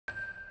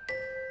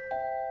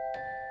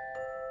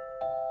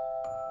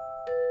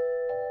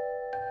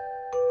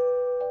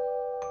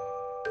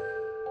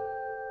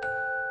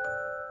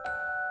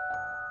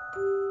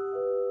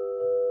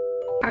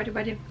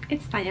everybody,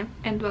 it's Tanya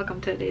and welcome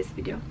to today's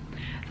video.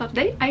 So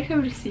today I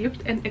have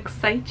received an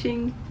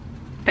exciting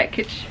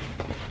package,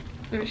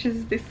 which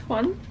is this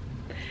one,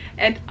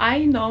 and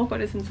I know what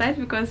is inside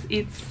because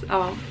it's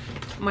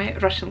my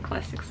Russian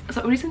classics.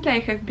 So recently I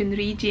have been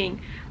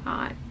reading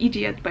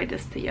Idiot by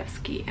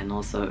Dostoyevsky, and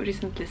also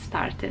recently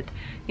started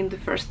In the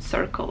First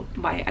Circle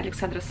by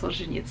Alexei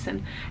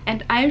Solzhenitsyn,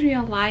 and I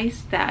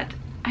realized that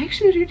I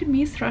actually really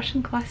miss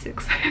Russian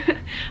classics.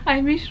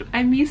 I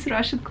miss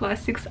Russian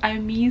classics. I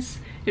miss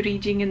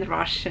reading in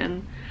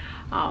Russian,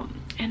 and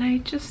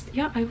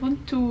I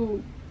want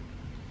to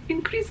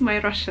increase my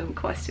Russian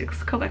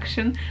classics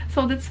collection.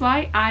 So that's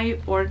why I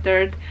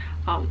ordered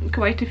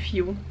quite a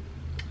few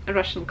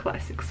Russian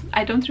classics.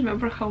 I don't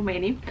remember how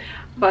many,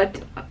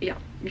 but yeah,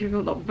 you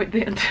will know by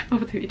the end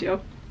of the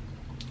video.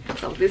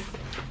 So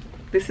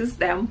this is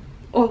them,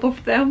 all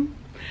of them.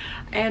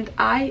 And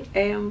I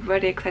am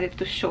very excited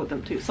to show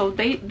them to you. So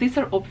these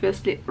are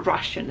obviously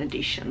Russian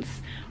editions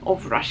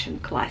of Russian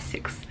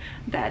classics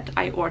that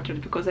I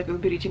ordered because I will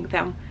be reading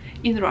them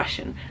in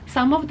Russian.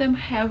 Some of them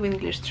have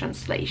English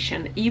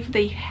translation. If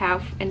they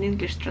have an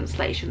English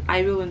translation,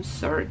 I will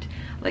insert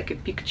like a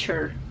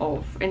picture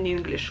of an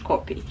English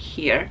copy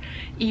here.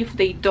 If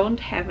they don't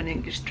have an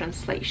English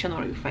translation,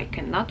 or if I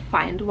cannot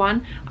find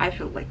one, I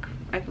will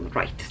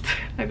write it.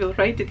 I will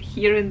write it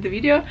here in the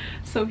video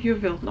so you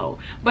will know.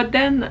 But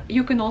then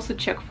you can also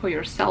check for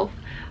yourself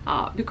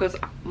because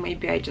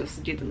maybe I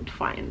just didn't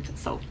find.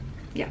 So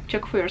yeah,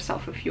 check for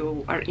yourself if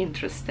you are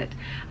interested.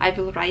 I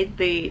will write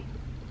the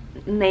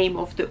name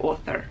of the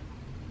author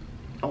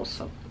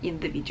also in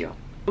the video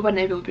when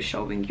I will be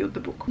showing you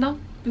the book. Now,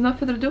 without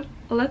further ado,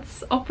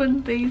 let's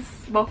open this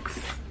box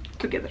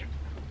together.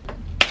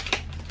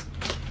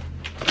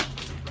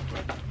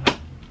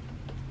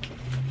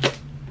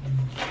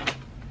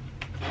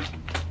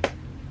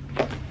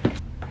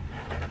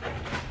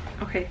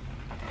 Okay,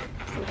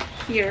 so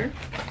here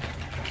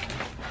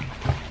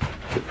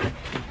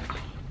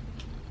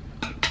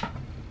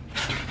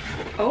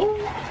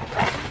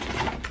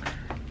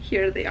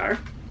here they are.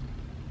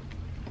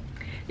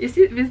 You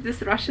see, with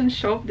this Russian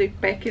shop they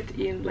pack it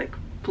in like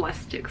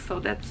plastic, so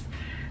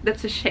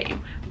that's a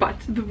shame, but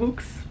the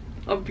books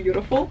are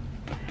beautiful.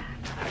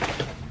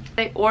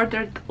 I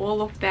ordered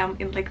all of them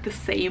in like the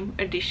same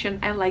edition.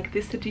 I like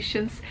these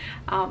editions.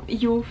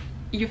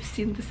 You've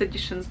seen these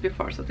editions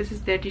before. So this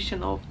is the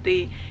edition of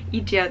the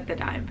Idiot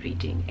that I'm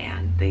reading,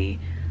 and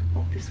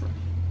this one.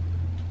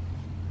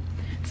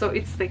 So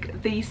it's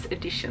like these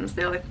editions,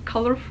 they're like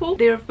colorful,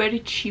 they're very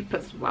cheap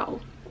as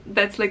well.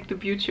 That's like the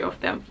beauty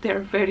of them. They're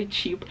very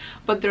cheap,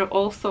 but they're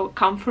also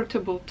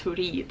comfortable to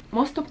read.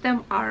 Most of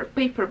them are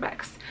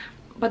paperbacks,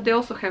 but they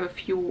also have a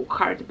few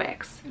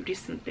hardbacks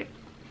recently.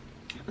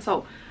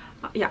 So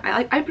yeah,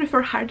 I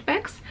prefer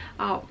hardbacks,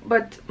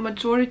 but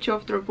majority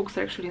of their books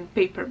are actually in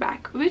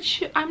paperback,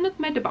 which I'm not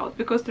mad about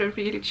because they're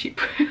really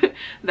cheap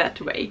that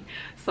way.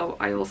 So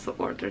I also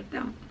ordered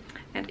them,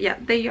 and yeah,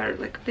 they're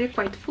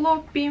quite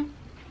floppy.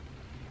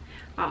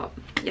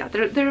 Yeah,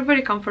 they're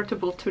very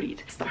comfortable to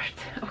read. Start.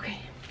 Okay.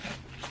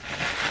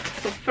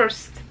 So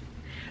first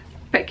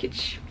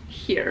package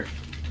here.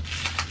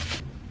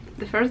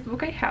 The first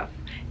book I have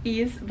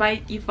is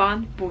by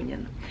Ivan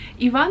Bunin.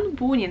 Ivan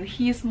Bunin,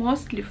 he is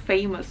mostly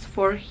famous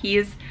for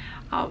his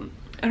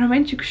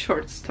romantic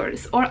short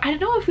stories, or I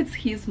don't know if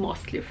he's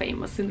mostly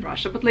famous in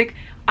Russia, but like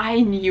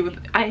I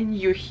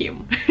knew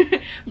him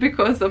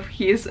because of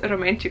his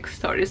romantic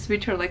stories,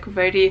 which are like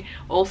very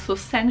also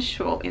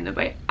sensual in a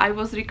way. I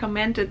was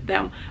recommended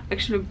them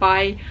actually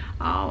by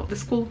the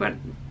school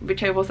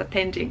which I was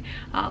attending,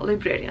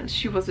 librarian.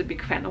 She was a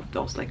big fan of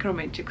those like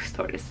romantic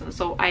stories, and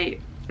so I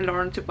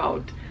learned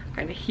about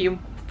kind of him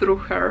through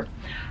her,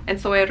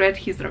 and so I read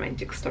his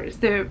romantic stories.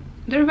 They're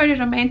very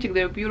romantic,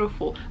 they're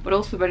beautiful, but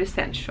also very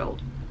sensual.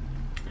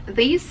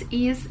 This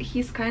is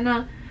his kind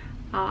of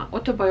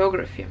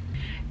autobiography.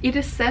 It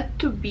is said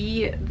to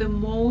be the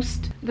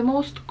most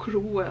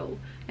cruel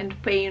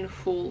and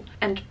painful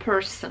and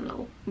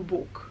personal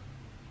book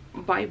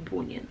by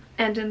Bunin.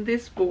 And in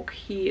this book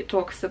he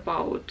talks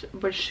about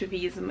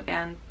Bolshevism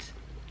and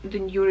the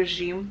new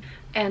regime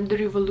and the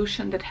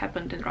revolution that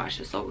happened in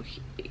Russia. So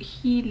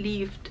he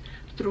lived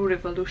through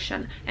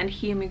revolution and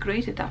he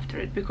immigrated after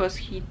it because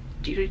he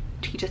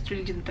just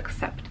really didn't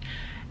accept,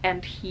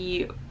 and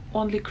he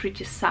only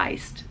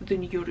criticized the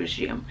new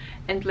regime.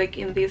 And like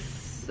in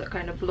this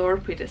kind of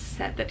blurb it is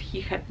said that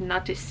he had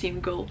not a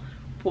single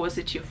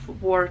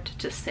positive word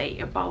to say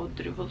about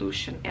the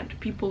revolution and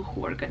people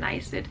who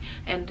organized it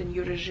and the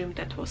new regime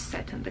that was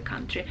set in the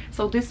country.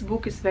 So this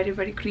book is very,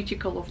 very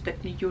critical of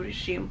that new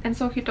regime. And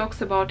so he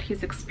talks about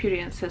his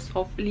experiences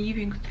of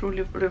living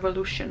through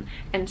revolution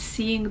and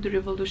seeing the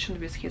revolution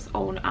with his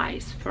own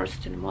eyes,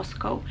 first in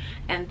Moscow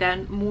and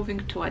then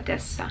moving to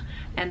Odessa,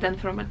 and then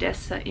from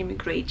Odessa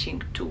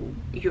immigrating to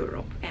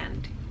Europe,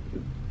 and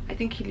I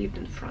think he lived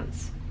in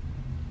France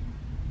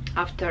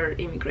after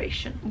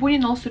immigration.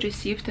 Bunin also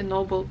received a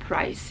Nobel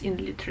Prize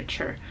in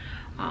literature.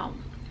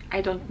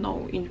 I don't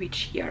know in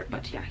which year,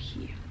 but yeah,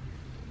 he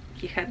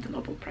had the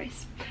Nobel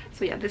Prize.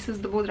 So yeah, this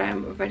is the book that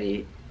I'm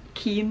very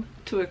keen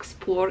to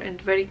explore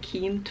and very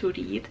keen to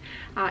read.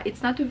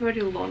 It's not a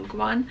very long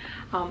one,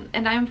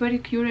 and I'm very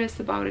curious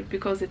about it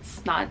because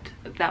it's not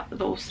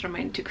those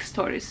romantic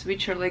stories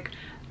which are like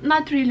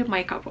not really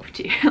my cup of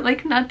tea,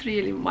 like not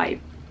really my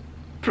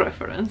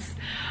preference.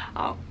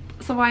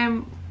 So I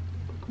am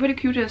very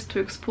curious to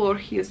explore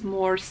his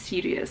more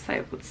serious,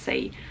 I would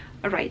say,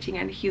 writing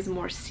and his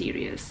more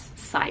serious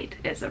side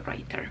as a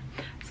writer.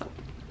 So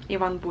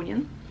Ivan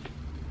Bunin.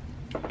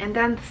 And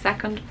then the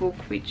second book,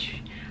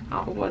 which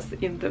was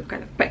in the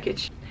kind of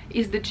package,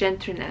 is The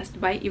Gentry Nest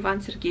by Ivan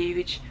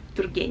Sergeyevich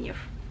Turgenev.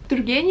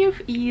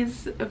 Turgenev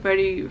is a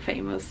very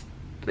famous,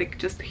 like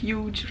just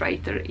huge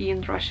writer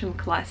in Russian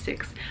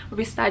classics.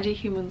 We study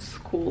him in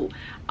school.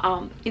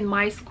 In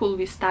my school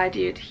we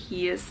studied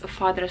his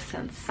Fathers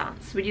and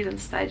Sons. We didn't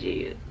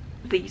study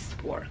this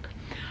work.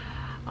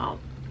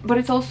 But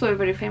it's also a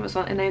very famous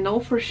one, and I know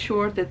for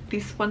sure that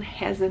this one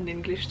has an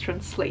English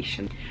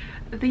translation.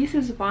 This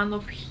is one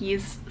of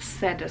his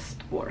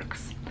saddest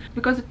works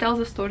because it tells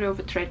a story of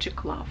a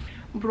tragic love,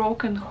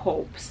 broken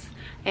hopes,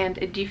 and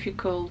a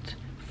difficult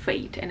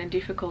fate and a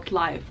difficult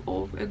life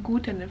of a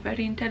good and a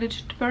very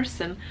intelligent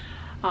person,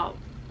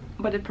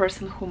 but a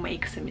person who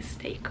makes a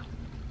mistake.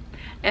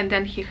 And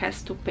then he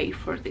has to pay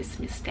for this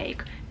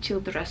mistake till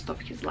the rest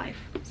of his life.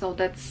 So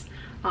that's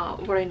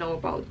what I know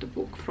about the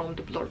book from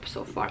the blurb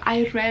so far.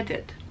 I read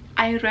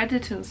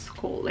it in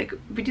school. Like,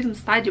 we didn't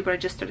study, but I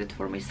just read it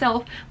for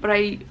myself, but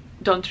I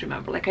don't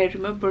remember. Like, I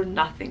remember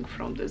nothing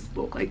from this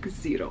book, like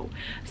zero.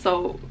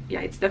 So yeah,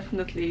 it's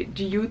definitely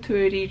due to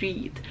a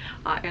reread,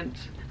 and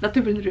not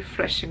even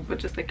refreshing, but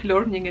just like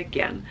learning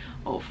again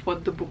of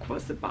what the book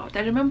was about.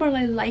 I remember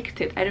I liked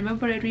it. I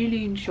remember I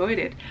really enjoyed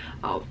it.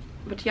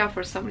 But yeah,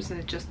 for some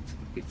reason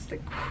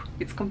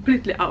it's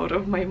completely out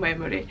of my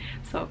memory.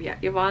 So yeah,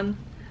 Ivan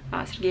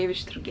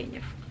Sergeyevich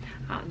Turgenev,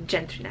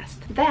 Gentry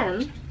Nest.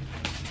 Then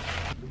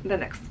the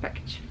next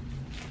package.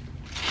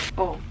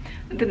 Oh,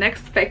 the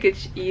next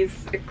package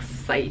is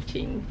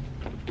exciting.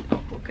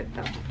 Oh, look at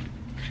that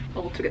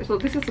all together. So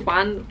this is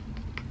one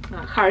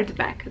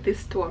hardback.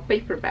 These two are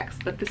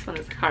paperbacks, but this one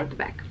is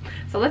hardback.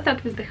 So let's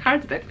start with the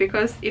hardback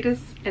because it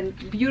is a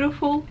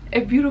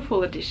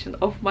beautiful edition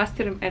of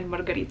Master and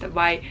Margarita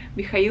by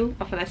Mikhail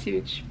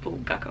Afanasyevich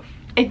Bulgakov.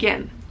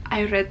 Again,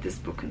 I read this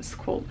book in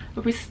school.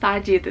 We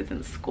studied it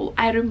in school.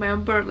 I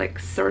remember like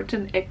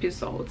certain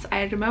episodes.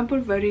 I remember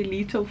very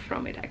little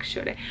from it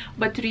actually.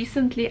 But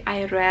recently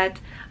I read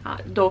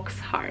Dog's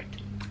Heart.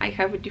 I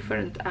have a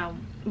different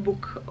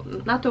book,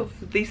 not of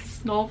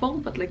this novel,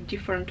 but like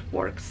different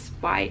works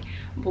by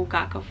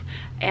Bulgakov.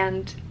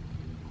 And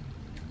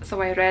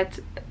so I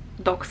read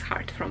Dog's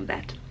Heart from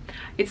that.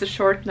 It's a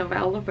short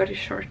novella, very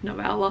short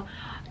novella.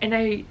 And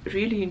I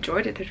really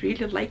enjoyed it. I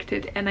really liked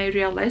it. And I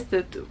realized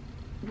that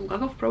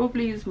Bulgakov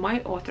probably is my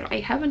author. I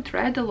haven't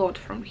read a lot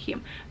from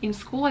him. In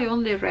school I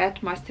only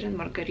read Master and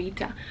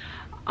Margarita.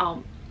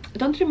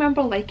 Don't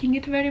remember liking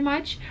it very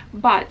much,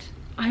 but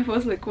I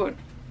was like, what,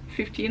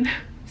 15,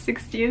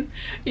 16?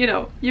 You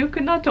know, you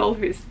cannot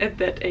always at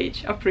that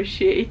age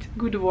appreciate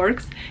good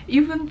works,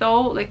 even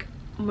though like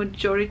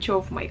majority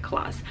of my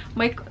class,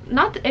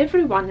 not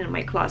everyone in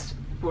my class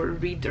were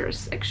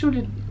readers.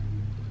 Actually,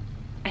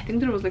 I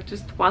think there was like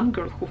just one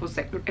girl who was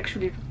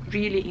actually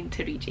really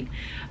into reading.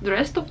 The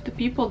rest of the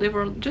people, they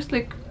were just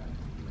like,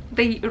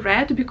 they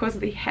read because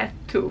they had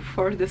to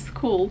for the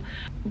school,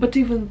 but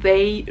even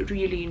they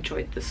really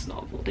enjoyed this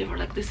novel. They were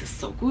like, this is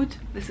so good,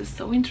 this is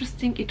so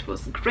interesting, it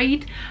was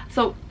great.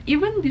 So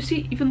even, you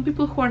see, even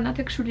people who are not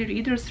actually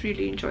readers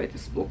really enjoyed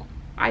this book.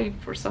 I,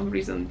 for some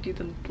reason,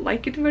 didn't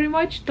like it very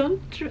much.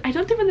 I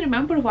don't even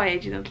remember why I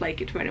didn't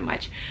like it very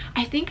much.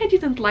 I think I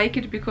didn't like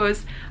it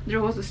because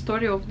there was a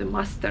story of the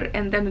master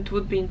and then it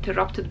would be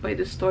interrupted by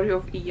the story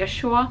of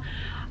Yeshua.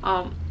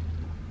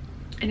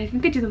 And I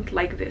think I didn't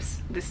like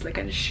this like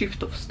kind of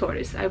shift of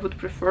stories. I would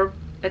prefer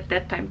at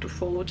that time to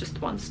follow just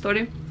one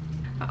story.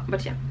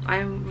 But yeah, I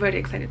am very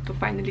excited to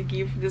finally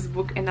give this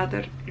book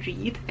another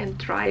read and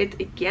try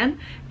it again.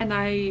 And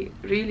I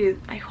really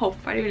hope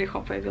I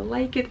will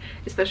like it,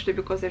 especially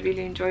because I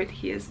really enjoyed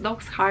his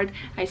Dog's Heart.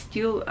 I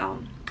still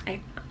I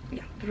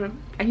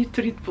need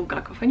to read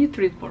Bulgakov. I need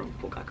to read more of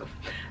Bulgakov.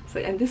 So,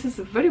 and this is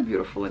a very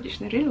beautiful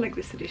edition. I really like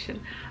this edition.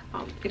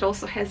 It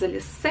also has a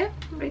Leskov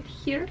right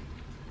here,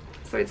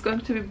 so it's going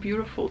to be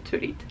beautiful to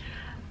read.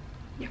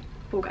 Yeah,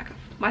 Bulgakov,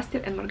 Master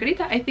and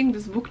Margarita. I think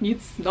this book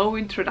needs no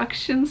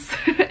introductions.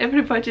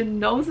 Everybody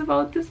knows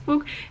about this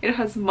book. It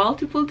has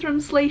multiple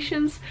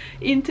translations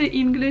into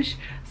English,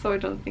 so I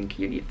don't think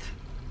you need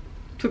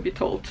to be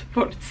told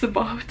what it's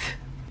about.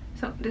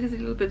 So this is a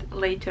little bit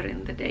later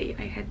in the day.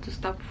 I had to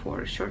stop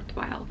for a short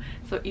while,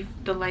 so if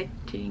the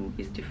lighting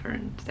is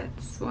different,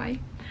 that's why.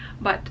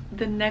 But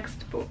the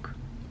next book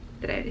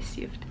that I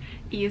received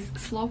is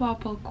Slova o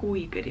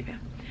polku Igoreve,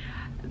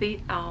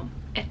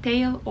 a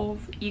tale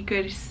of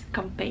Igor's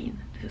campaign.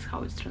 This is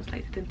how it's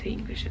translated into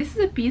English. This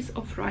is a piece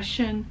of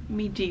Russian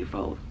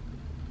medieval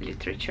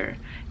literature.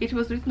 It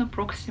was written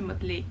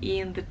approximately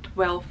in the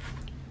 12th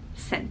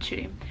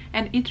century,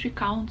 and it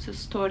recounts a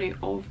story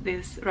of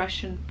this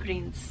Russian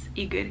prince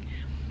Igor,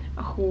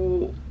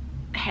 who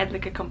had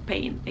like a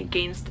campaign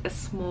against a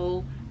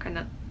small kind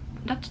of,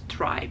 not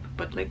tribe,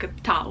 but like a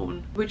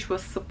town, which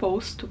was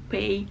supposed to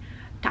pay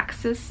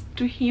taxes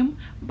to him,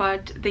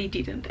 but they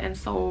didn't, and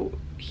so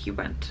he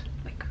went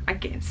like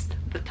against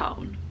the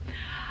town.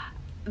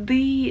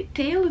 The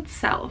tale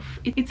itself,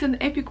 it's an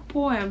epic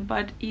poem,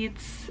 but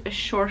it's a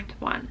short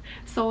one.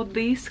 So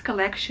this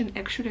collection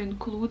actually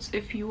includes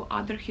a few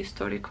other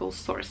historical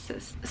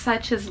sources,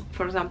 such as,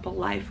 for example,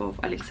 life of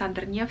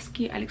Alexander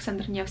Nevsky.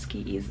 Alexander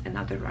Nevsky is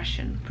another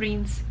Russian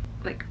prince,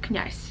 like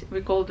knyaz.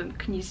 We call them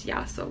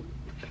knyazya, so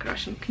like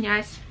Russian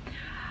knyaz.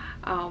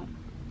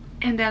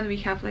 And then we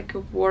have like a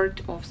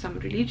word of some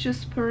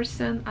religious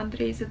person,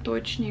 Andrei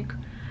Zatochnik,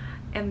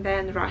 and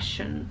then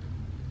Russian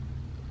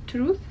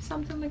truth,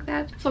 something like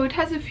that. So it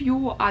has a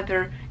few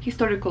other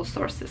historical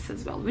sources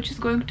as well, which is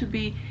going to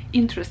be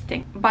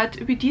interesting. But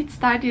we did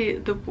study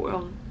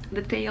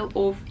the tale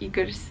of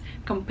Igor's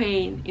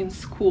campaign in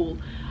school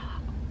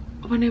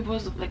when I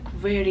was like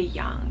very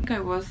young. I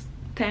was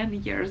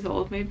 10 years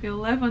old, maybe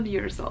 11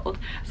 years old,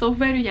 so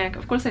very young.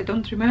 Of course I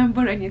don't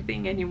remember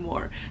anything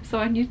anymore, so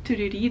I need to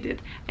reread it.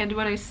 And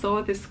when I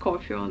saw this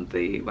copy on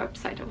the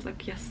website, I was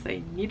like, yes,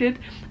 I need it.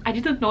 I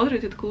didn't know that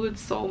it included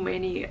so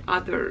many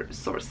other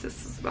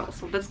sources as well,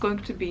 so that's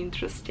going to be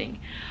interesting.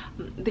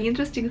 The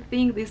interesting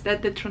thing is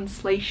that the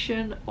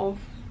translation of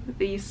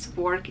this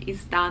work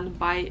is done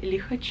by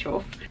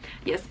Likhachev.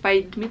 Yes,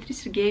 by Dmitry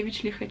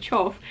Sergeyevich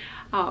Likhachev,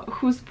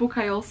 whose book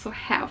I also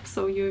have,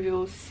 so you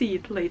will see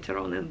it later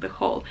on in the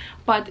haul.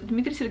 But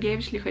Dmitry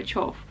Sergeyevich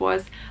Likhachev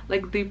was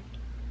like the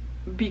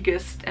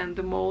biggest and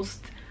the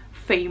most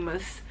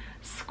famous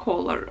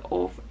scholar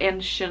of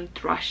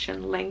ancient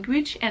Russian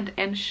language and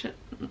ancient,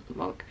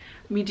 like,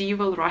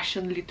 medieval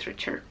Russian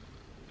literature.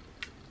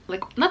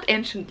 Like, not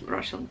ancient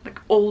Russian, like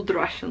old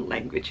Russian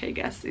language, I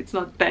guess. It's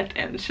not that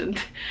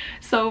ancient.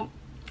 So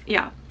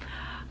yeah,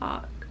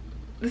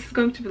 this is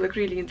going to be like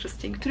really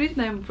interesting to read,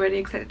 and I'm very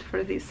excited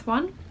for this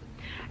one.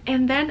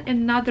 And then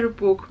another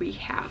book we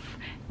have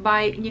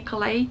by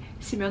Nikolai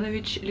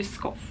Semyonovich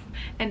Leskov,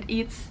 and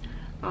it's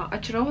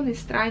Очарованный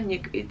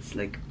странник. It's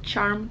like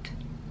charmed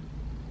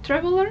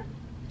traveler,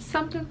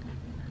 something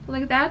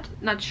like that,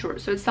 not sure.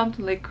 So it's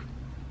something like,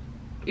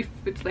 if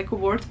it's like a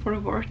word for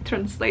word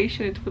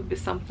translation, it would be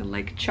something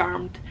like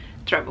charmed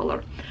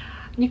traveler.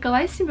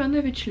 Nikolai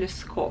Semyonovich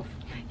Leskov,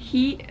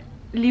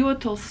 Leo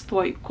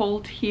Tolstoy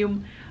called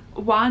him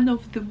one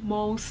of the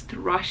most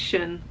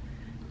Russian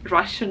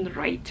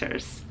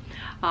writers,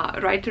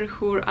 writer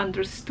who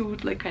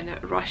understood like kind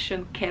of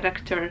Russian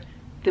character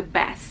the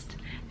best,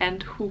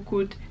 and who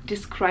could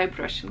describe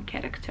Russian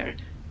character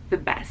the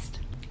best.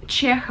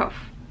 Chekhov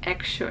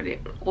actually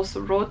also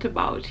wrote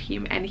about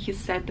him, and he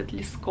said that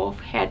Leskov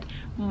had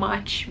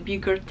much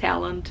bigger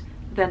talent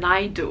than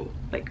I do,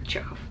 like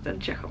Chekhov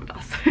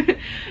does.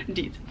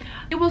 Did.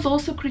 He was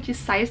also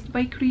criticized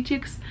by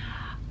critics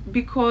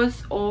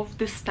because of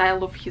the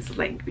style of his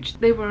language.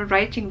 They were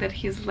writing that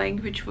his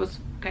language was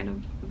kind of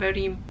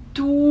very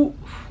too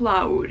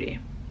flowery,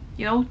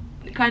 you know,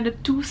 kind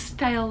of too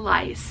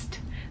stylized,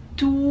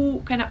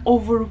 too kind of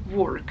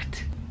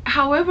overworked.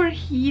 However,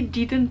 he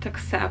didn't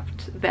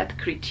accept that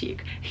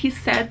critique. He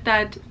said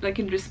that, like,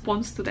 in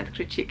response to that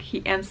critique,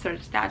 he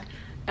answered that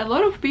a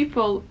lot of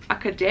people,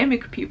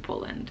 academic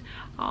people and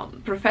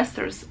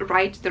professors,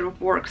 write their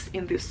works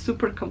in this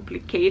super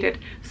complicated,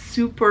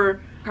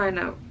 super kind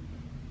of,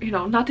 you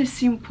know, not a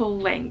simple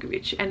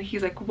language. And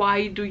he's like,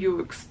 why do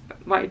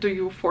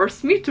you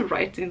force me to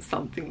write in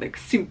something like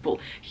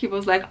simple? He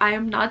was like, I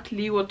am not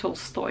Leo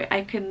Tolstoy.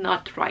 I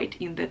cannot write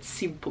in that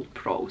simple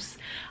prose.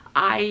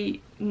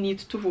 I need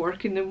to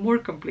work in a more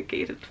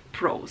complicated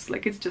prose,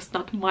 like it's just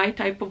not my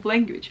type of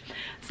language.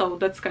 So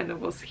that's kind of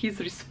was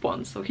his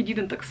response. So he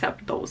didn't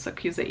accept those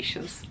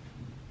accusations.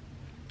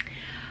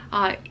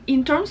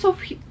 In terms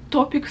of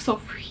topics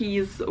of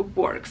his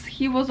works,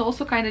 he was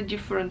also kind of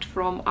different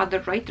from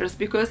other writers,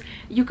 because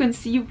you can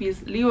see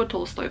with Leo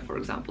Tolstoy, for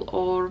example,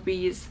 or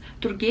with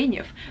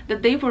Turgenev,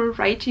 that they were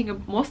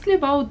writing mostly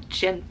about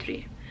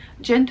gentry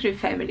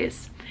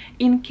families.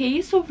 In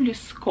case of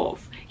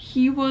Leskov,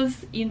 he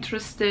was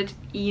interested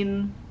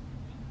in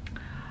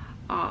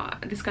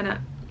this kind of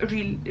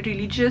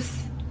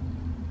religious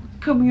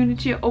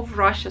community of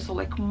Russia, so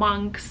like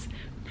monks,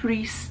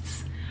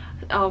 priests,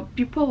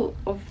 people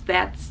of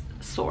that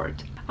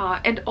sort.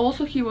 And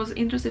also he was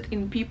interested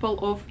in people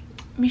of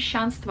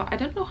Mishyanstva. I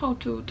don't know how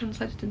to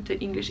translate it into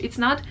English. It's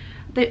not,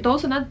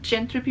 those are not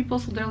gentry people,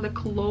 so they're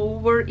like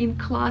lower in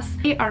class.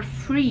 They are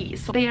free,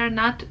 so they are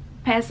not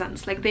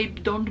peasants, like they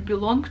don't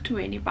belong to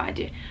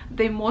anybody.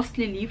 They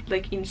mostly lived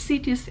like in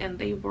cities, and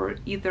they were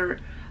either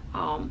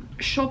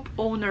shop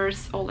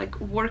owners or like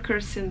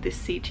workers in the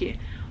city.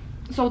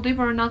 So they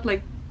were not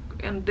like,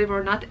 and they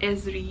were not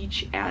as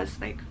rich as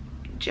like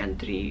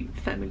gentry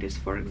families,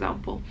 for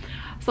example.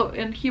 So,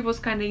 and he was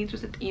kind of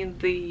interested in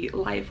the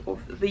life of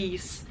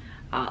this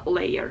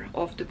layer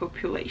of the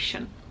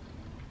population.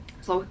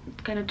 So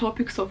kind of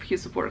topics of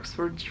his works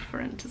were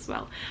different as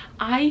well.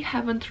 I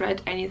haven't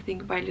read anything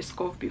by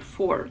Leskov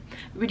before.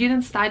 We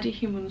didn't study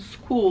him in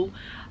school,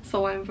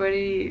 so I'm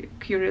very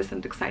curious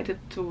and excited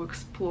to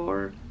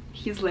explore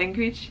his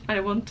language.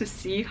 I want to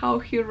see how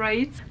he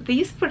writes.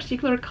 This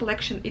particular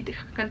collection, it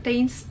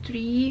contains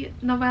 3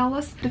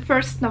 novellas. The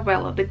first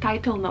novella, the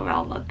title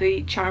novella,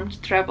 The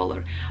Charmed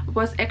Traveler,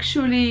 was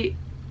actually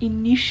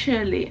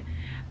initially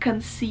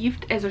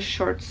conceived as a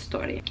short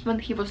story. When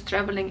he was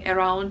traveling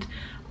around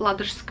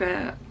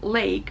Ladorskaya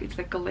lake, it's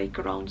like a lake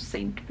around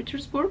St.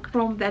 Petersburg.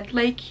 From that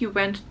lake he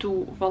went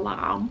to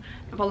Valam.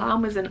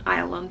 Valam is an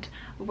island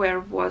where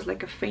was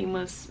like a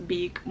famous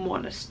big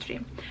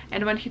monastery,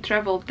 and when he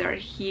traveled there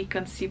he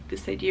conceived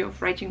this idea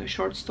of writing a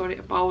short story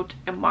about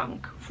a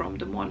monk from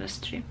the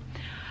monastery.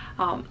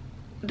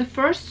 The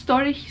first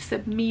story he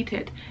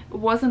submitted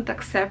wasn't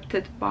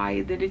accepted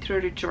by the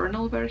literary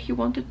journal where he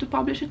wanted to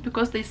publish it,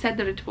 because they said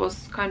that it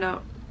was kind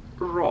of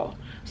raw,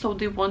 so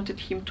they wanted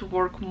him to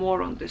work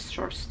more on this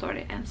short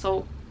story. And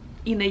so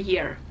in a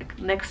year, like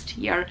next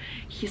year,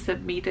 he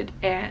submitted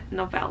a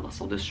novella.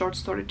 So the short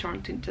story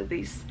turned into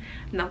this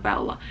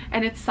novella,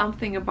 and it's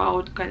something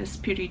about kind of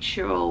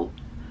spiritual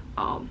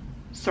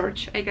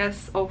search, I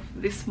guess, of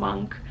this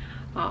monk,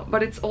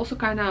 but it's also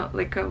kind of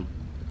like a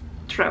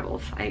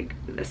travels,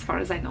 as far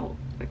as I know,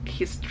 like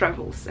his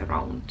travels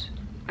around,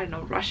 I don't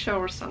know, Russia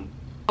or some.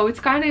 So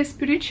it's kind of a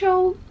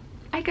spiritual,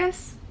 I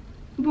guess,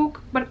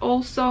 book, but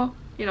also,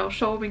 you know,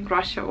 showing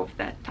Russia of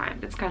that time.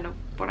 That's kind of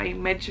what I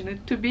imagine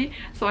it to be,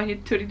 so I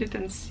need to read it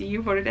and see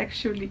what it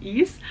actually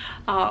is.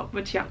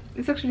 But yeah,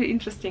 it's actually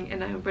interesting,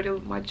 and I'm very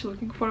much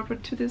looking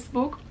forward to this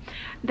book.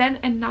 Then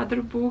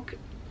another book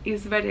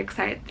is very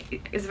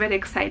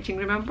exciting.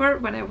 Remember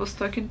when I was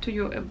talking to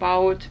you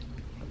about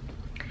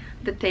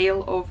the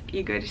tale of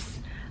Igor's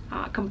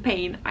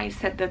campaign, I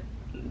said that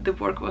the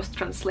work was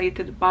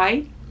translated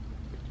by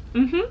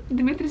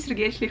Dmitry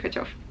Sergeyevich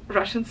Likhachev,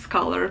 Russian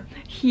scholar.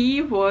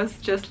 He was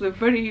just a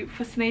very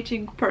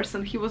fascinating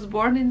person. He was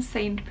born in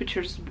St.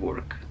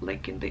 Petersburg,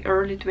 like in the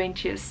early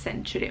 20th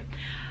century.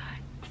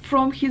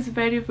 From his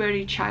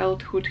very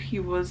childhood, he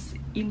was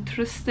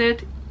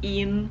interested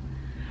in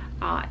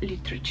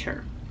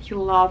literature. He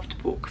loved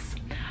books.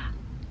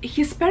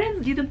 His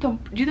parents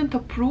didn't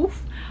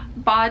approve,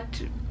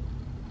 but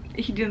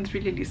he didn't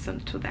really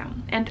listen to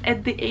them. And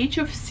at the age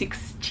of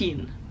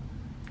 16,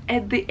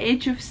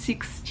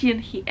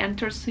 he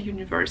enters the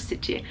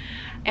university,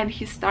 and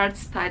he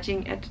starts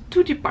studying at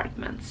 2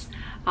 departments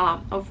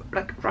of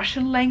like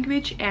Russian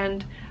language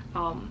and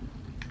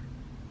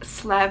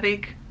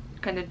Slavic,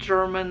 kind of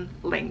German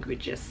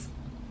languages.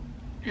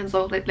 And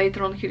so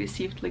later on he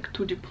received like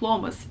 2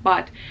 diplomas,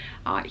 but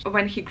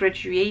when he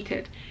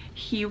graduated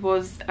he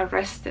was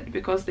arrested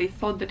because they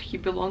thought that he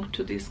belonged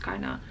to this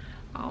kind of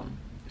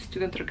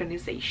student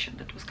organization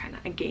that was kind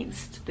of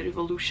against the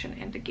revolution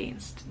and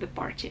against the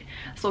party.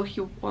 So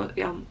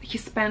he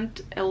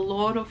spent a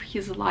lot of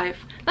his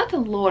life, not a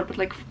lot, but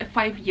like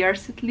 5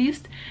 years at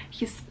least,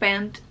 he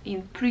spent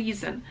in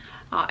prison,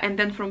 and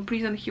then from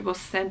prison he was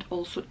sent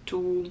also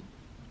to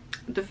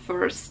the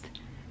first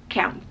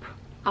camp.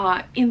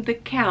 In the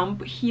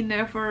camp he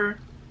never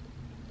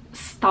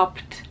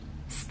stopped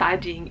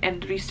studying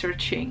and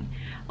researching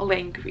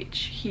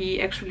language.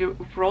 He actually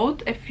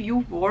wrote a few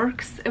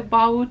works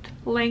about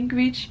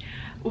language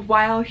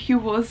while he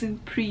was in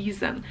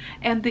prison.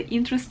 And the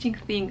interesting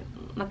thing,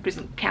 not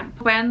prison,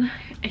 camp, when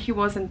he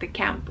was in the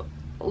camp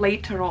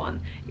later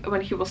on,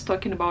 when he was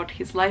talking about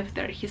his life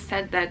there, he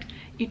said that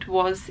it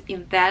was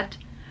in that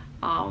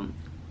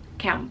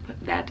camp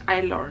that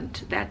I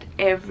learned that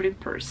every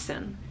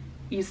person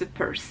is a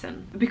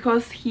person,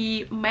 because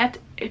he met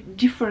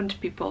different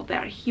people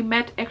there. He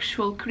met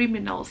actual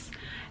criminals,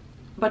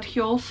 but he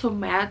also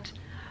met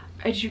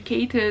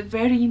educated,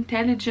 very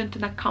intelligent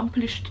and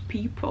accomplished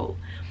people.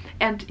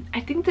 And I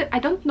think that, I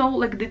don't know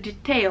like the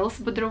details,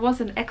 but there was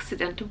an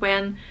accident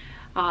when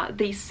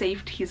they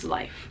saved his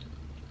life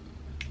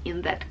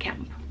in that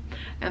camp.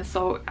 And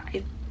so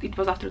it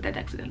was after that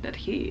accident that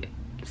he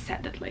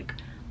said that, like,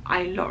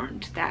 I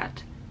learned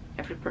that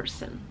every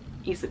person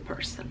is a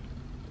person.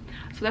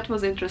 So that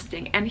was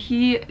interesting. And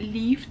he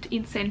lived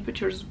in St.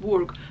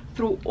 Petersburg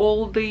through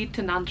all the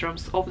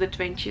conundrums of the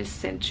 20th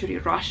century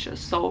Russia.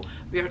 So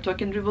we are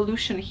talking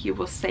revolution. He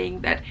was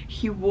saying that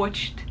he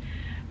watched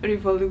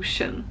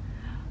revolution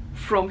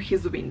from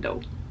his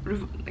window.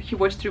 He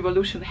watched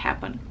revolution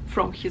happen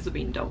from his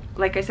window.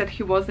 Like I said,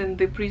 he was in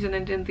the prison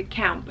and in the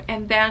camp.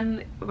 And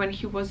then when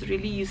he was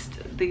released,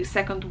 the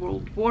Second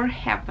World War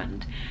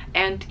happened,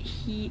 and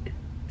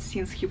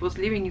since he was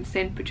living in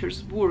St.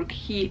 Petersburg,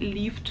 he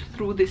lived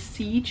through the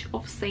siege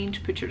of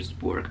St.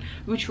 Petersburg,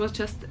 which was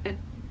just a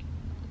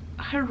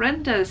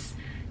horrendous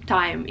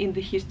time in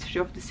the history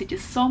of the city.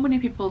 So many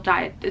people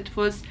died. There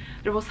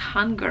was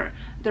hunger.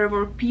 There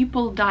were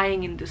people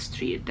dying in the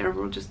street. There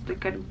were just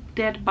like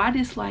dead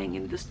bodies lying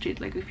in the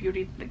street. Like if you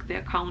read like the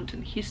account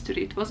in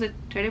history, it was a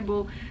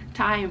terrible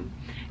time,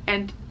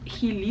 and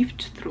he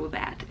lived through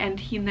that, and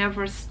he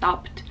never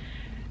stopped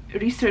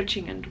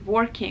researching and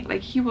working.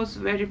 Like, he was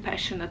very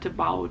passionate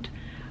about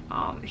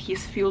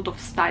his field of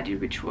study,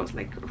 which was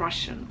like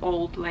Russian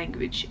old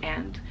language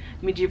and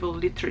medieval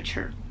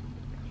literature.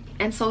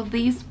 And so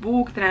this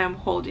book that I'm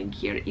holding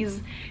here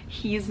is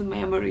his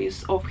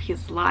memories of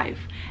his life,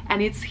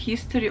 and it's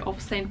history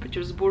of St.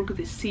 Petersburg,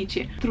 the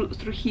city,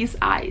 through his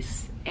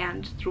eyes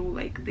and through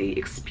like the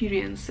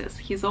experiences,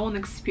 his own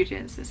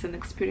experiences and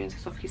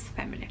experiences of his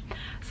family.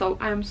 So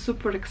I'm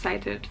super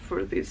excited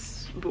for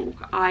this book.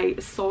 I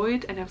saw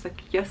it and I was like,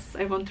 yes,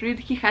 I want to read.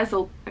 He has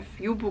a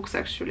few books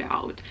actually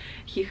out.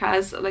 He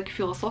has like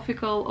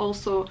philosophical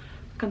also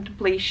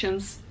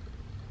contemplations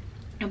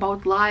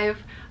about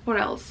life. What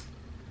else?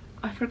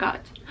 I forgot.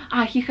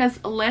 He has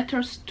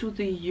letters to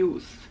the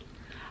youth.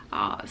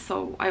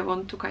 So I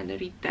want to kind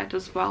of read that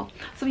as well.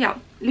 So yeah,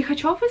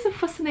 Likhachev is a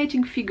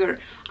fascinating figure.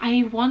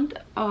 I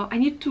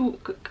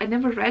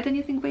never read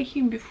anything by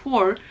him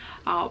before,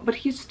 but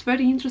he's just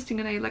very interesting,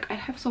 and I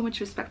have so much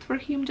respect for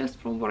him just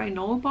from what I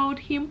know about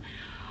him.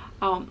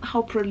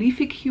 How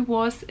prolific he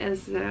was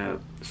as a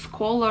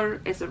scholar,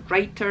 as a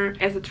writer,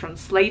 as a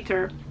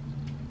translator.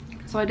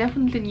 So I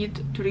definitely need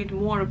to read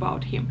more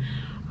about him.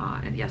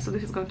 And yeah, so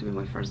this is going to be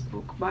my first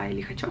book by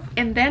Likhachev.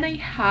 And then I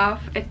have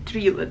a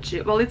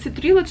trilogy. Well, it's a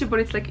trilogy, but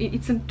it's like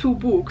it's in 2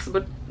 books,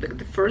 but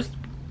the first,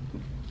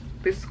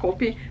 this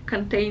copy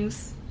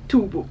contains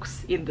 2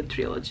 books in the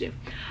trilogy.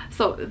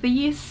 So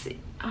these,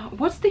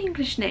 what's the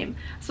English name?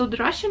 So the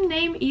Russian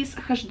name is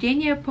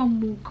Хождение по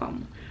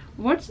мукам.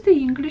 What's the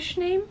English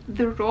name?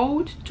 The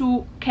Road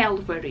to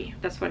Calvary.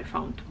 That's what I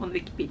found on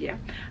Wikipedia.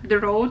 The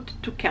Road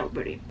to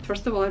Calvary.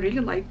 First of all, I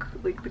really like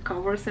the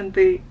covers and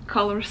the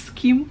color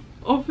scheme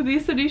of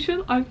this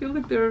edition. I feel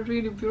like they're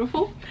really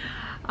beautiful.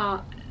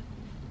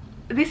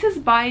 This is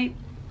by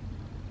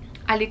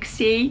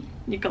Alexei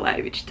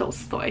Nikolaevich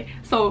Tolstoy.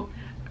 So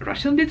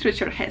Russian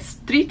literature has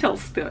three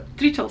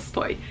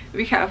Tolstoy.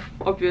 We have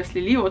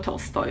obviously Leo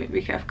Tolstoy,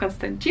 we have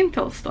Konstantin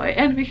Tolstoy,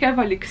 and we have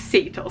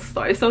Alexei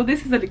Tolstoy. So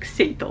this is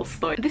Alexei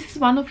Tolstoy. This is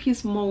one of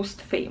his most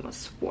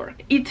famous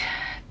work. It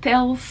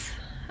tells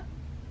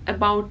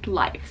about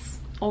lives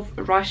of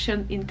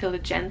Russian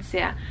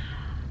intelligentsia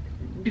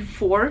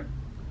before,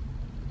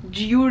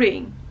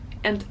 during,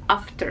 and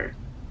after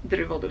the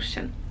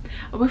revolution.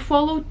 We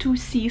follow 2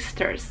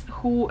 sisters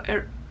who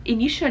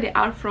initially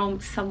are from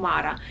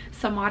Samara.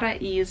 Samara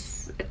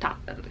is a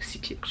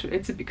city, actually,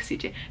 it's a big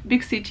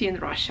city in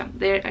Russia.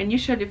 They're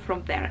initially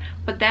from there,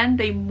 but then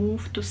they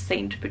moved to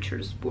St.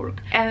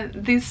 Petersburg. And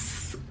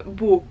this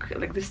book,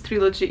 like this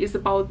trilogy, is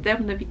about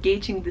them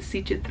navigating the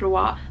city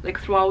throughout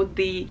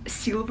the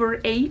silver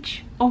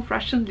age of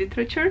Russian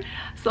literature.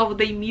 So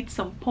they meet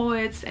some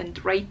poets and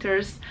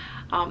writers,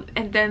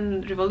 and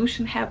then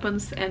revolution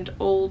happens and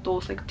all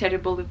those like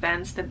terrible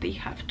events that they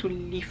have to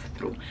live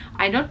through.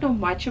 I don't know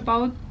much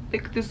about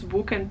like this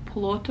book and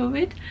plot of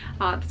it.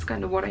 That's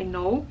kind of what I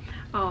know,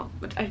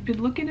 but I've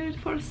been looking at it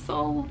for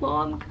so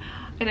long,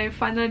 and I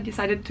finally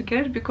decided to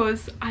get it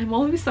because I'm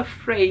always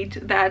afraid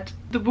that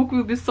the book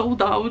will be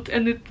sold out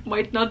and it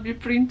might not be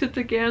printed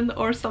again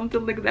or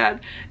something like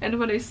that. And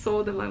when I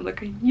saw them, I'm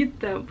like, I need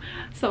them.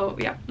 So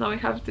yeah, now I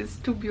have these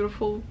 2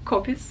 beautiful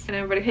copies and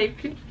I'm very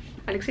happy.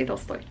 Alexei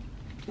Tolstoy.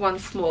 One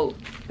small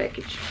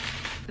package.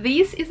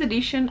 This is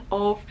edition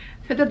of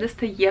Fyodor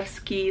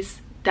Dostoyevsky's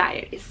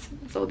Diaries.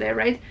 So they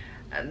write,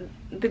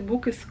 the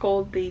book is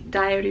called The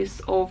Diaries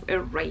of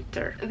a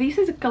Writer. This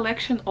is a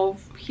collection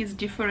of his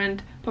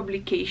different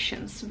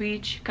publications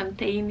which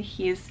contain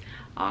his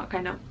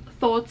kind of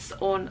thoughts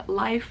on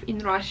life in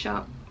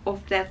Russia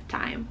of that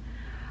time.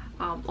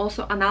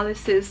 Also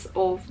analysis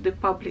of the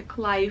public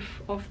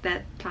life of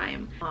that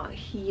time.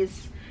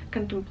 His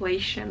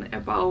contemplation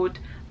about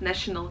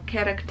national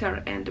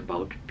character and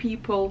about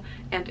people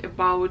and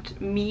about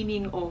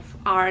meaning of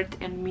art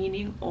and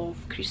meaning of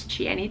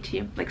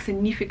Christianity, like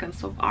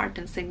significance of art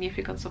and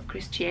significance of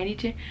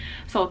Christianity.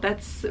 So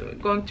that's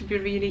going to be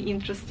really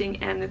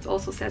interesting, and it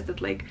also says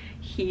that like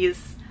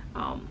his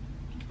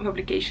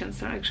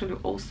publications are actually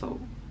also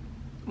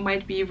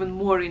might be even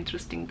more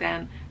interesting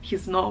than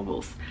his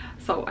novels.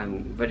 So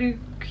I'm very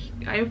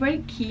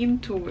keen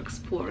to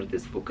explore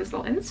this book as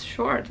well. And it's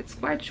short, it's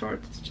quite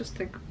short, it's just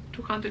like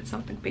 200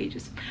 something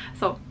pages.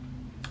 So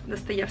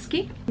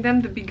Dostoyevsky.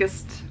 Then the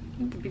biggest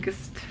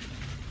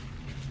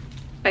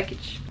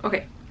package.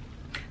 Okay,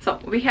 so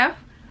we have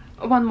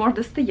one more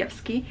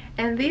Dostoyevsky,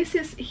 and this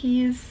is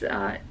his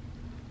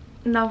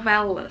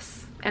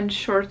novellas and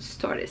short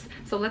stories.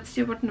 So let's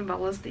see what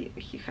novellas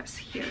he has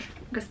here.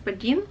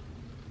 Господин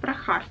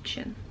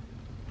Прохарчин,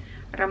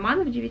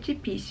 роман в 9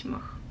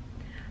 письмах,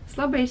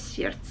 Слабое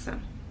сердце,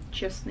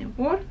 Честный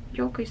вор,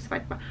 Ёлка и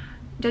свадьба,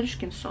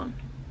 Дядюшкин сон.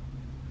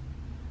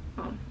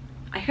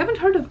 I haven't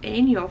heard of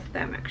any of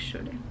them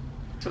actually,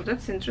 so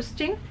that's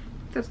interesting.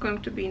 That's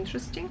going to be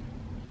interesting.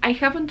 I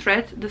haven't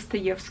read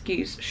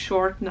Dostoyevsky's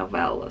short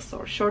novellas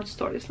or short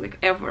stories like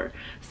ever,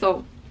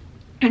 so,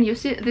 and you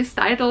see these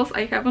titles,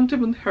 I haven't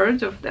even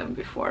heard of them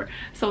before,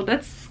 so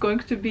that's going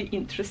to be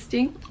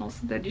interesting.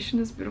 Also the edition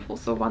is beautiful.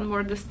 So one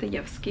more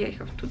Dostoyevsky, I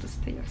have 2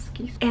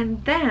 Dostoyevskys.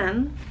 And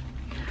then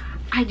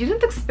I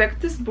didn't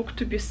expect this book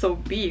to be so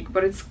big,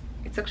 but it's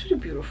actually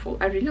beautiful.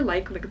 I really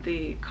like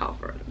the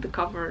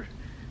cover,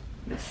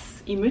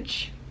 this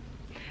image.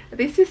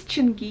 This is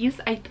Chingiz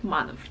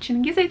Aitmatov.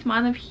 Chingiz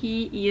Aitmatov,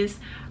 he is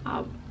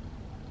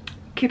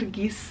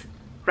Kyrgyz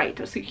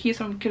writer, so he's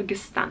from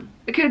Kyrgyzstan.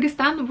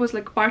 Kyrgyzstan was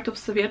like part of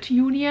Soviet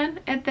Union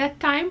at that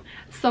time,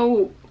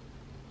 so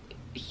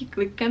he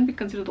can be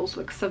considered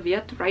also like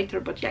Soviet writer,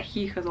 but yeah,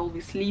 he has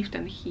always lived,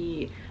 and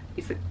he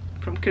is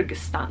from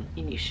Kyrgyzstan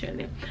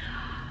initially.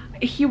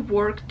 He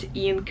worked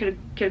in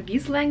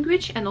Kyrgyz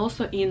language and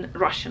also in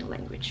Russian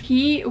language.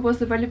 He was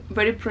a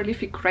very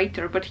prolific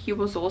writer, but he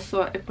was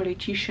also a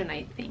politician,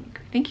 I think.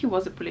 I think he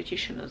was a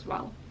politician as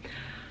well.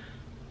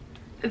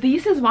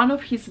 This is one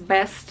of his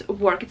best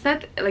work. It's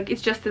not like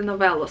it's just a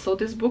novella. So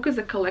this book is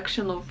a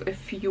collection of a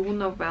few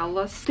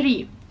novellas.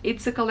 Three.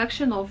 It's a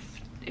collection of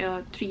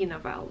 3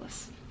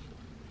 novellas.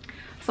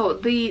 So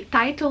the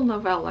title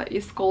novella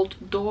is called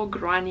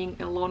Dog Running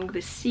Along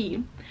the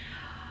Sea.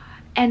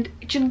 And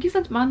Chingiz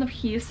Aitmatov,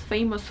 he is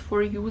famous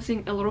for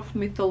using a lot of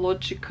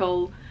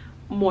mythological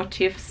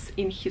motifs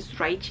in his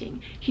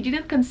writing. He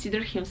didn't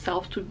consider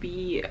himself to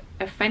be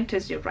a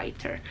fantasy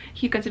writer.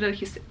 He considered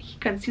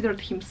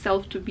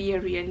himself to be a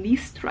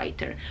realist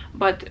writer,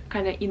 but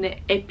kind of in an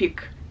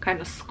epic kind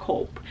of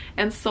scope.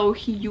 And so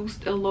he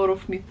used a lot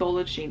of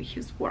mythology in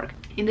his work.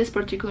 In this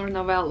particular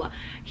novella,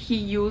 he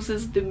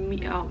uses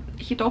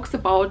he talks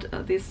about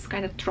this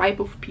kind of tribe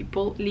of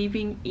people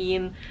living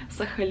in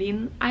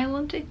Sakhalin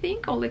Island, I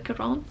think, or like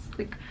around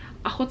like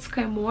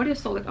Okhotskое море,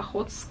 so like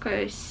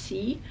Okhotskое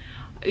Sea.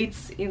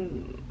 It's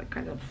in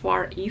kind of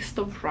far east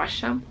of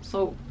Russia,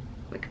 so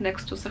like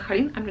next to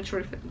Sakhalin. I'm not sure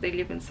if they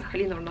live in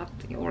Sakhalin or not,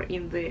 or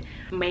in the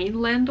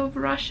mainland of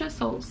Russia,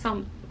 so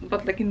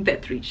but like in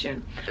that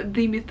region.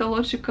 The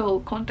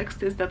mythological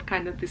context is that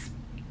kind of this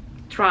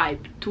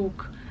tribe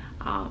took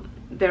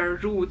their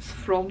roots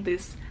from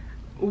this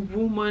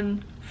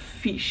woman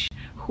fish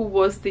who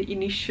was the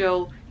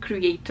initial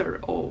creator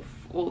of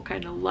all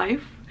kind of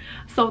life.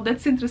 So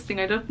that's interesting.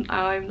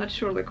 I'm not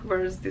sure like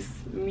where this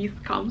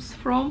myth comes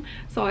from,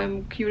 so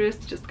I'm curious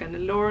to just kind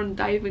of learn,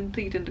 dive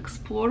into it, and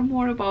explore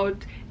more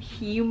about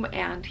him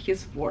and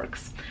his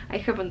works. I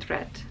haven't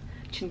read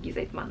Chingiz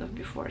Aitmatov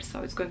before,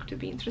 so it's going to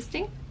be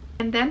interesting.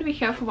 And then we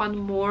have one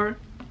more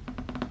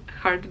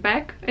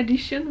hardback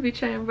edition,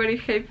 which I am very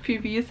happy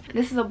with.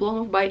 This is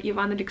Oblomov by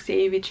Ivan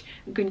Alexeyevich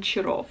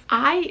Goncharov.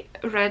 I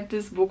read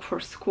this book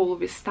for school.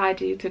 We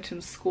studied it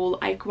in school.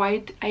 I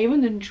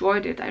even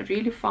enjoyed it. I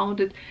really found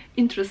it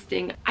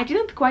interesting. I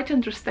didn't quite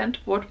understand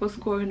what was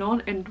going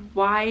on and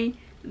why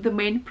the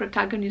main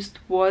protagonist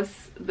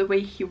was the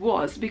way he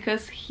was,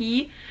 because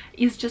he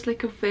is just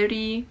like a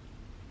very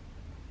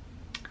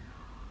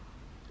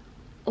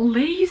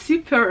lazy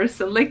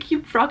person. Like, he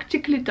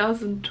practically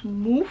doesn't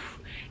move.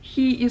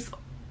 He is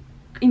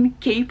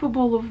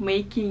incapable of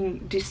making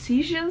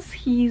decisions.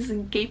 He is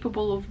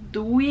incapable of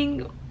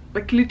doing,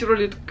 like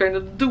literally kind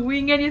of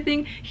doing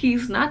anything. He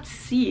is not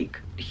sick.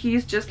 He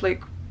is just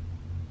like,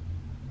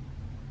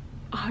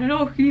 I don't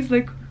know, he's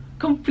like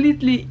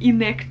completely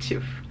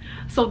inactive.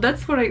 So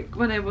that's what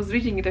when I was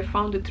reading it, I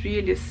found it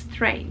really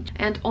strange.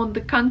 And on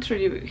the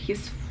contrary,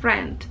 his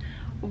friend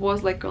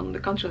was like, on the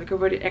contrary, like a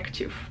very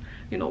active,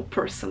 you know,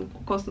 person,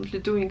 constantly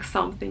doing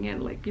something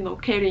and like, you know,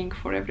 caring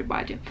for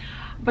everybody.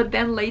 But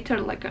then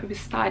later, like, we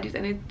studied,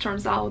 and it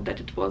turns out that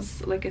it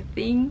was like a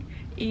thing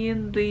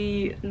in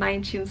the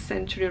 19th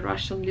century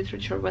Russian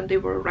literature when they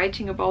were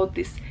writing about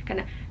this kind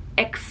of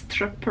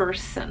extra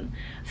person,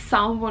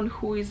 someone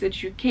who is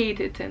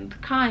educated and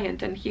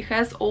kind, and he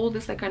has all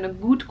this like kind of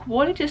good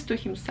qualities to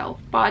himself,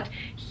 but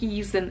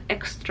he is an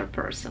extra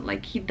person.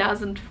 Like, he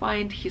doesn't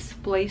find his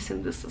place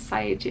in the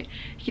society,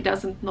 he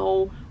doesn't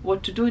know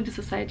what to do in the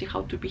society,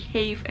 how to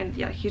behave, and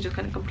yeah, he's just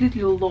kind of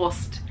completely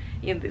lost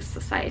in this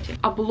society.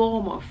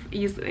 Oblomov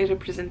is a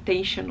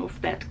representation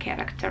of that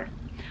character.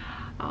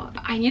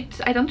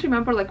 I don't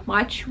remember like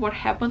much what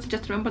happens,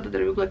 just remember that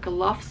there will be like a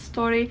love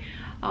story.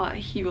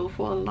 He will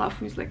fall in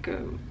love with like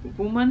a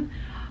woman,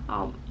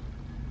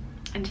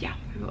 and yeah,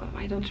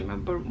 I don't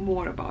remember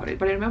more about it,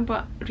 but I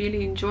remember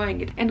really enjoying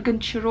it. And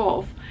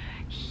Goncharov,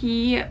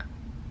 he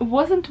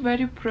wasn't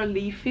very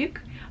prolific,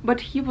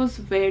 but he was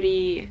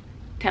very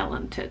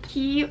talented.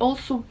 He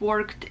also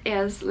worked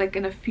as like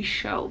an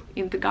official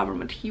in the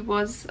government. He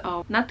was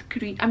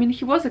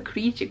he was a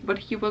critic, but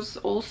he was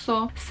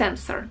also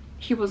censor.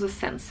 He was a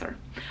censor,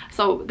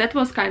 so that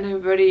was kind of a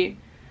very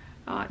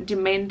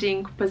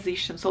demanding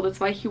position. So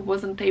that's why he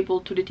wasn't able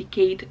to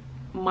dedicate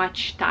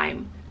much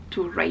time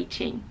to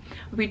writing,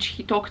 which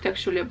he talked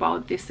actually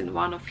about this in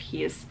one of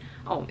his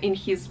in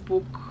his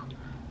book,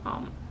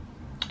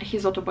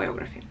 his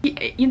autobiography.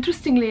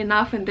 Interestingly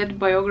enough, in that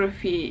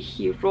biography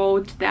he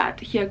wrote that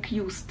he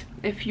accused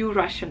a few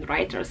Russian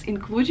writers,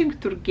 including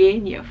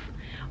Turgenev,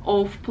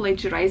 of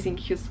plagiarizing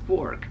his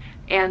work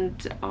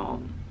and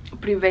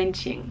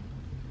preventing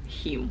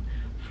him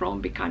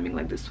from becoming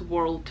like this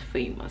world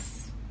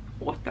famous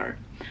author.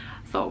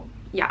 So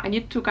yeah, I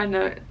need to kind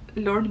of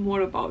learn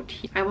more about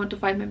him. I want to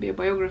find maybe a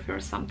biography or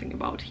something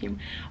about him.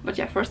 But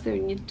yeah, first I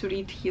need to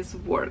read his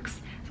works.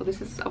 So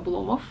this is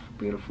Oblomov,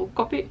 beautiful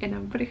copy, and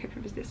I'm very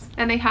happy with this.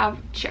 And I have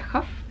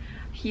Chekhov,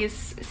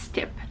 his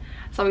Steppe.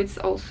 So it's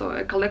also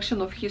a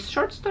collection of his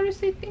short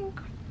stories, I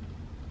think.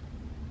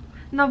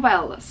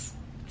 Novellas.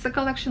 It's a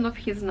collection of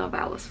his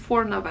novellas,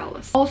 4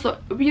 novellas. Also,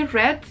 we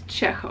read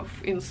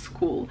Chekhov in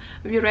school.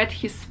 We read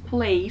his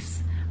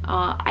plays.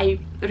 I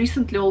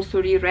recently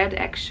also reread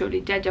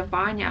actually Dядя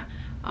Vanya,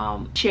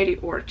 Cherry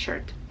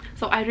Orchard.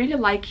 So I really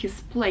like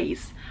his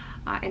plays,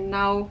 and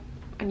now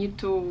I need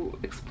to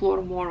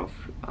explore more of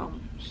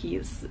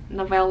his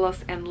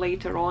novellas and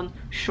later on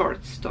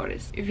short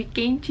stories.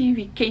 Vikentii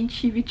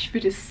Vikentievich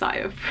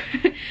Veresaev.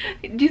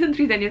 Didn't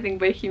read anything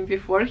by him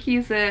before. He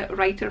is a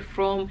writer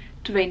from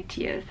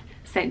 20th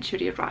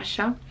century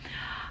Russia.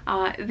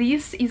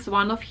 This is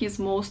one of his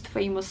most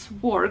famous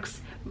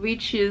works,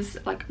 which is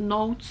like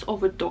Notes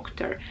of a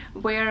Doctor,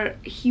 where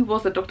he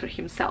was a doctor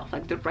himself,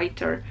 like the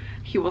writer,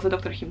 he was a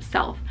doctor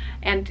himself.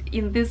 And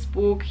in this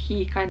book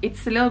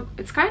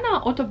it's kind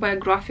of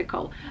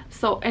autobiographical.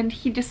 So, and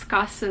he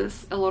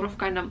discusses a lot of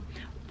kind of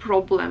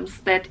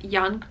problems that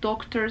young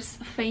doctors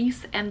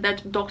face and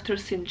that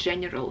doctors in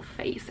general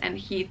face. And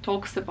he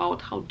talks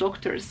about how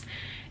doctors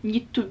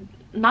need to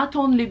not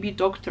only be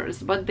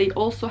doctors, but they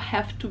also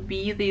have to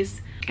be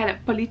these kind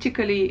of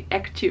politically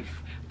active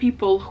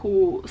people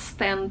who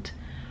stand,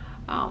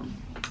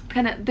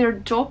 their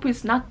job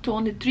is not to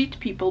only treat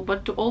people,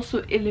 but to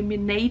also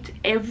eliminate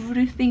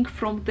everything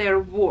from their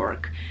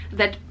work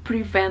that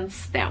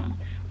prevents them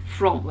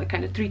from like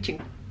kind of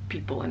treating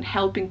people and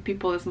helping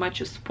people as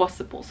much as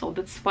possible. So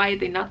that's why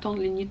they not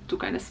only need to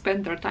kind of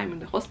spend their time in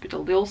the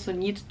hospital, they also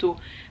need to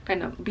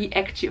kind of be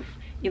active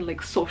in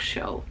like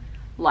social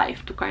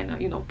life to kind of,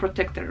 you know,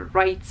 protect their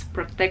rights,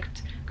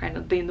 protect kind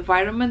of the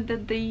environment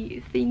that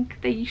they think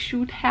they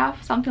should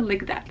have, something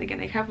like that. Again,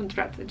 I haven't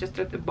read, I just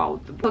read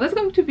about the book. So that's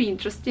going to be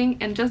interesting,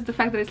 and just the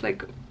fact that it's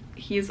like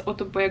his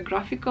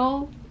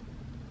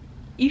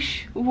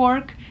autobiographical-ish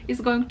work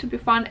is going to be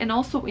fun. And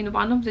also in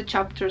one of the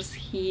chapters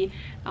he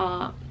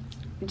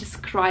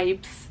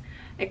describes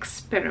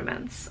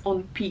experiments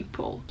on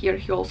people. Here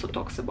he also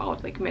talks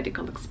about like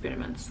medical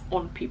experiments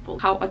on people,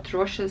 how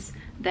atrocious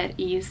that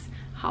is,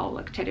 how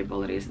like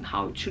terrible it is, and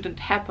how it shouldn't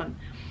happen.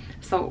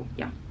 So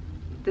yeah,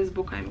 this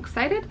book I'm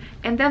excited.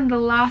 And then the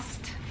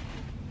last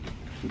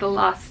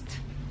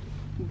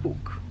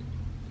book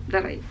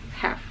that I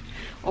have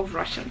of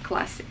Russian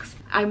classics,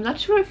 I'm not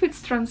sure if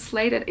it's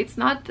translated. It's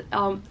not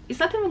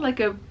even like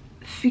a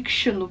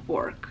fiction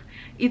work,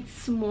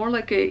 it's more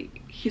like a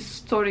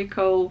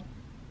historical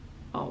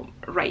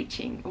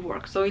writing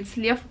work. So it's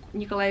Lev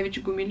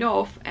Nikolaevich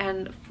Gumilyov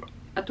and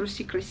At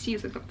Rusi Krasi,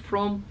 is like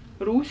from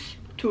Rus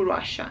to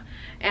Russia,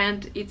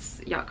 and it's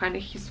yeah kind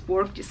of his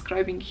work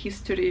describing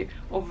history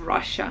of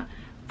Russia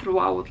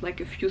throughout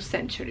like a few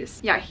centuries.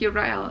 Yeah, he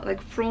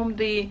like from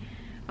the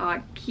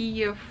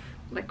Kiev,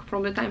 like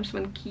from the times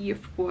when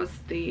Kiev was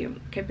the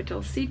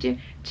capital city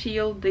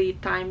till the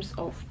times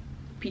of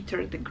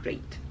Peter the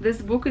Great.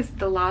 This book is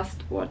the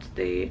last what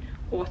the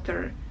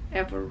author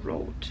ever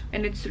wrote,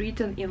 and it's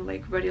written in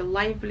like very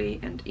lively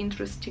and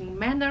interesting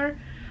manner,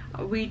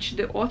 which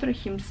the author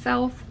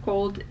himself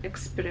called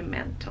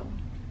experimental.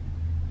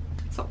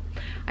 So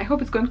I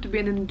hope it's going to be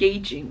an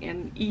engaging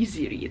and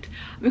easy read,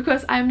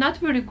 because I'm not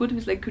very good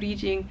with like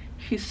reading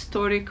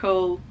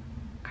historical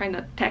kind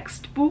of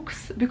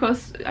textbooks,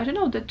 because I don't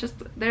know,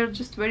 they're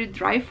just very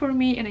dry for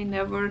me and I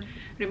never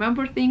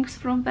remember things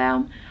from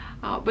them.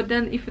 But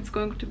then if it's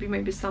going to be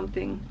maybe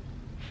something,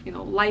 you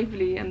know,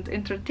 lively and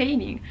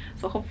entertaining,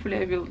 so hopefully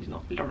I will, you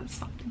know, learn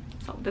something.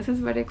 So this is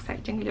very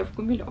exciting. Lev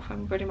Gumilyov,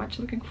 I'm very much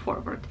looking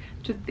forward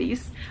to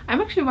this.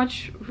 I'm actually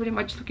very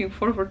much looking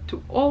forward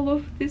to all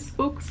of these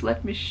books.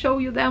 Let me show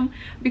you them,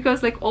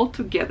 because like all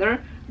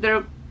together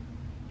their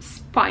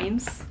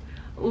spines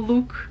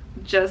look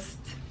just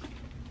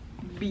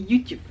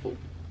beautiful.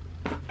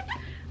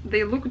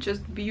 They look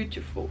just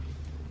beautiful.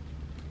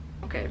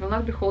 Okay, I will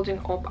not be holding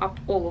up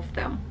all of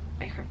them.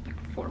 I have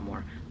like 4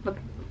 more, but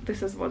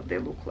this is what they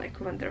look like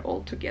when they're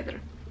all together.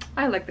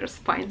 I like their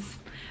spines.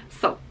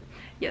 So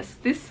yes,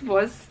 this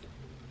was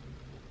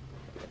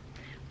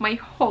my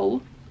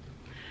haul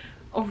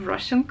of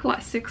Russian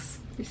classics.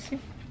 You see,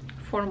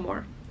 4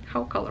 more.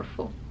 How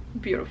colorful,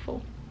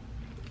 beautiful.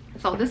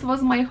 So this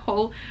was my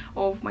haul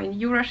of my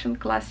new Russian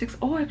classics.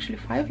 Oh, actually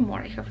 5 more.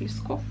 I have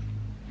Leskov.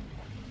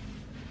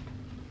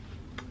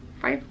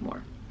 5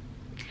 more.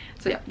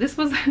 So yeah, this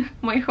was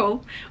my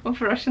haul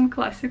of Russian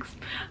classics.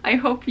 I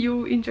hope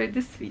you enjoyed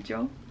this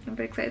video. I'm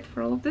very excited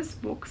for all of these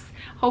books.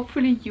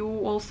 Hopefully you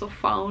also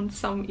found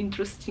some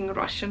interesting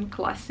Russian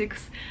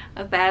classics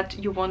that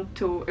you want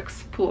to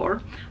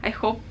explore. I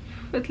hope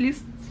at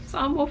least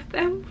some of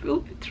them will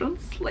be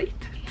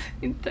translated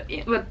into,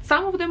 but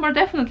some of them are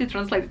definitely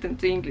translated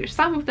into English.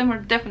 Some of them are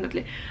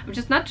definitely, I'm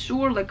just not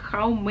sure like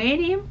how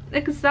many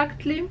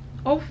exactly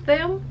of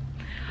them,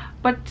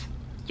 but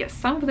yes,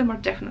 some of them are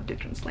definitely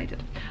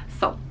translated.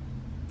 So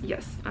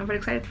yes, I'm very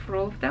excited for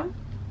all of them,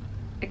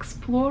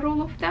 explore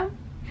all of them.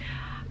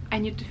 I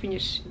need to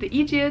finish The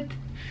Idiot,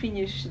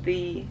 finish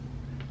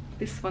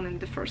this one in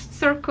the first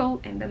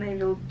circle, and then I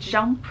will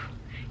jump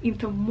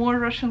into more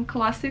Russian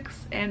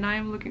classics, and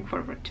I'm looking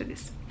forward to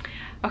this.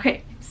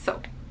 Okay,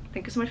 so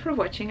thank you so much for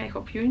watching. I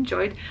hope you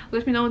enjoyed.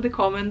 Let me know in the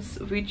comments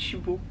which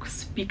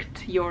books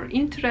piqued your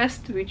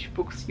interest, which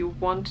books you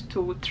want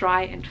to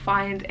try and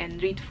find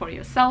and read for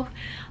yourself.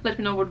 Let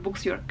me know what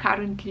books you're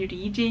currently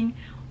reading,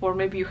 or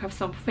maybe you have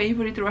some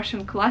favorite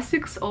Russian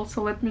classics.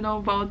 Also let me know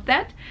about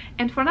that.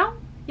 And for now,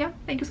 yeah,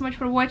 thank you so much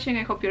for watching.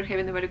 I hope you're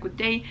having a very good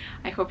day.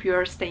 I hope you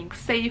are staying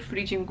safe,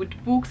 reading good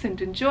books and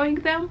enjoying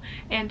them,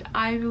 and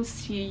I will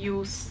see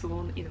you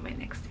soon in my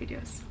next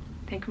videos.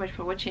 Thank you much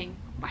for watching.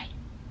 Bye.